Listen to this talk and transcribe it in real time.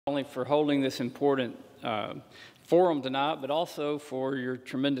only for holding this important forum tonight, but also for your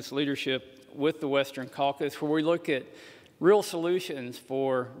tremendous leadership with the Western Caucus, where we look at real solutions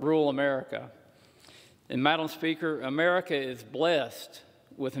for rural America. And Madam Speaker, America is blessed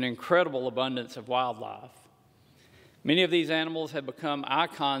with an incredible abundance of wildlife. Many of these animals have become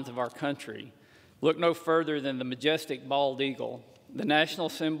icons of our country. Look no further than the majestic bald eagle, the national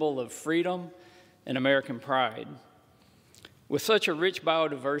symbol of freedom and American pride. With such a rich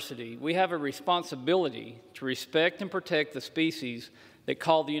biodiversity, we have a responsibility to respect and protect the species that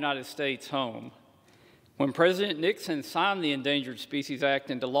call the United States home. When President Nixon signed the Endangered Species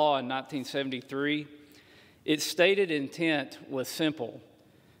Act into law in 1973, its stated intent was simple: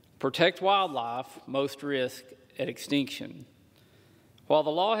 protect wildlife most risk at extinction. While the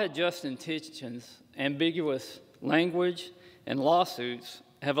law had just intentions, ambiguous language and lawsuits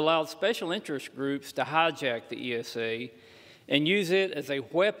have allowed special interest groups to hijack the ESA and use it as a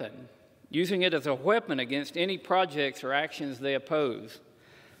weapon, using it as a weapon against any projects or actions they oppose.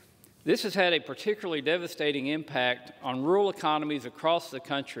 This has had a particularly devastating impact on rural economies across the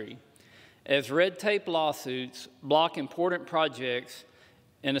country, as red tape lawsuits block important projects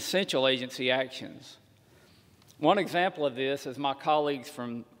and essential agency actions. One example of this, as my colleagues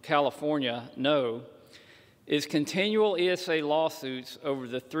from California know, is continual ESA lawsuits over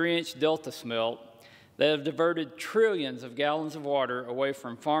the 3-inch Delta smelt that have diverted trillions of gallons of water away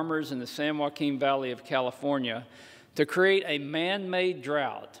from farmers in the San Joaquin Valley of California to create a man-made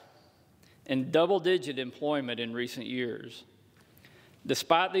drought and double-digit employment in recent years.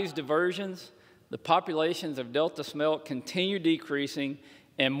 Despite these diversions, the populations of Delta smelt continue decreasing,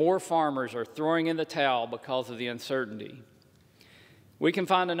 and more farmers are throwing in the towel because of the uncertainty. We can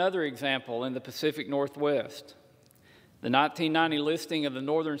find another example in the Pacific Northwest. The 1990 listing of the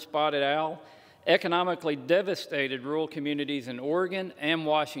northern spotted owl economically devastated rural communities in Oregon and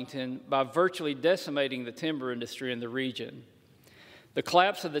Washington by virtually decimating the timber industry in the region. The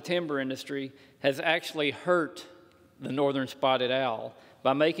collapse of the timber industry has actually hurt the northern spotted owl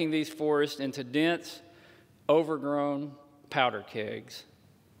by making these forests into dense, overgrown powder kegs.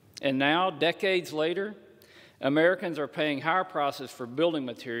 And now, decades later, Americans are paying higher prices for building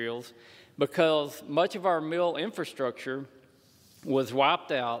materials because much of our mill infrastructure was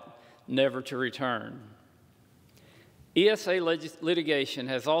wiped out, never to return. ESA litigation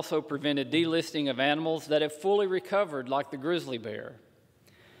has also prevented delisting of animals that have fully recovered, like the grizzly bear.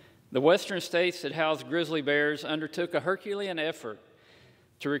 The western states that house grizzly bears undertook a Herculean effort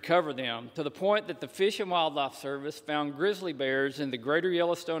to recover them, to the point that the Fish and Wildlife Service found grizzly bears in the greater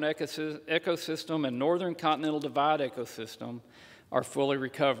Yellowstone ecosystem and northern Continental Divide ecosystem are fully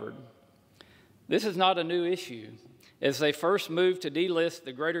recovered. This is not a new issue, as they first moved to delist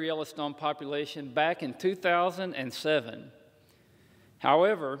the greater Yellowstone population back in 2007.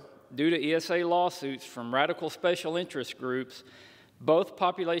 However, due to ESA lawsuits from radical special interest groups, both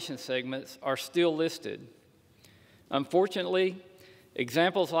population segments are still listed. Unfortunately,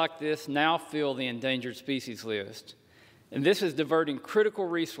 examples like this now fill the endangered species list, and this is diverting critical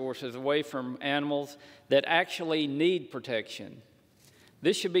resources away from animals that actually need protection.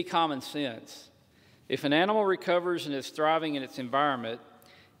 This should be common sense. If an animal recovers and is thriving in its environment,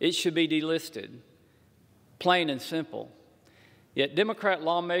 it should be delisted, plain and simple. Yet Democrat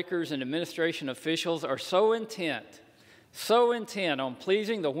lawmakers and administration officials are so intent on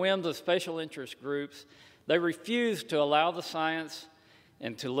pleasing the whims of special interest groups, they refuse to allow the science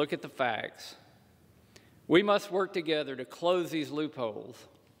and to look at the facts. We must work together to close these loopholes.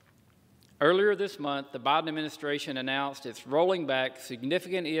 Earlier this month, the Biden administration announced it's rolling back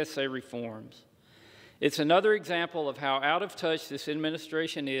significant ESA reforms. It's another example of how out of touch this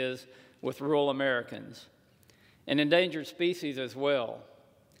administration is with rural Americans and endangered species as well.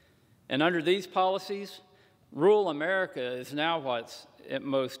 And under these policies, rural America is now what's at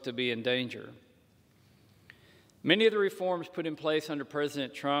most to be in danger. Many of the reforms put in place under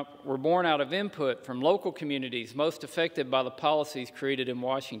President Trump were born out of input from local communities most affected by the policies created in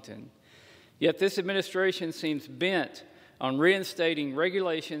Washington. Yet this administration seems bent on reinstating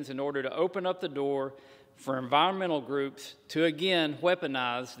regulations in order to open up the door for environmental groups to again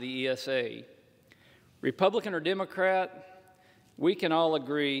weaponize the ESA. Republican or Democrat, we can all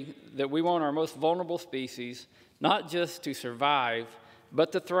agree that we want our most vulnerable species not just to survive,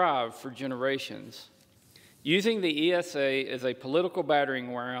 but to thrive for generations. Using the ESA as a political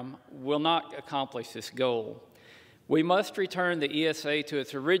battering ram will not accomplish this goal. We must return the ESA to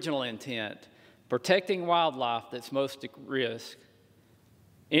its original intent, protecting wildlife that's most at risk.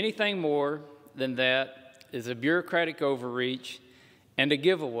 Anything more than that is a bureaucratic overreach and a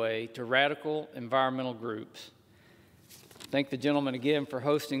giveaway to radical environmental groups. Thank the gentleman again for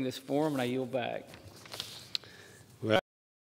hosting this forum, and I yield back.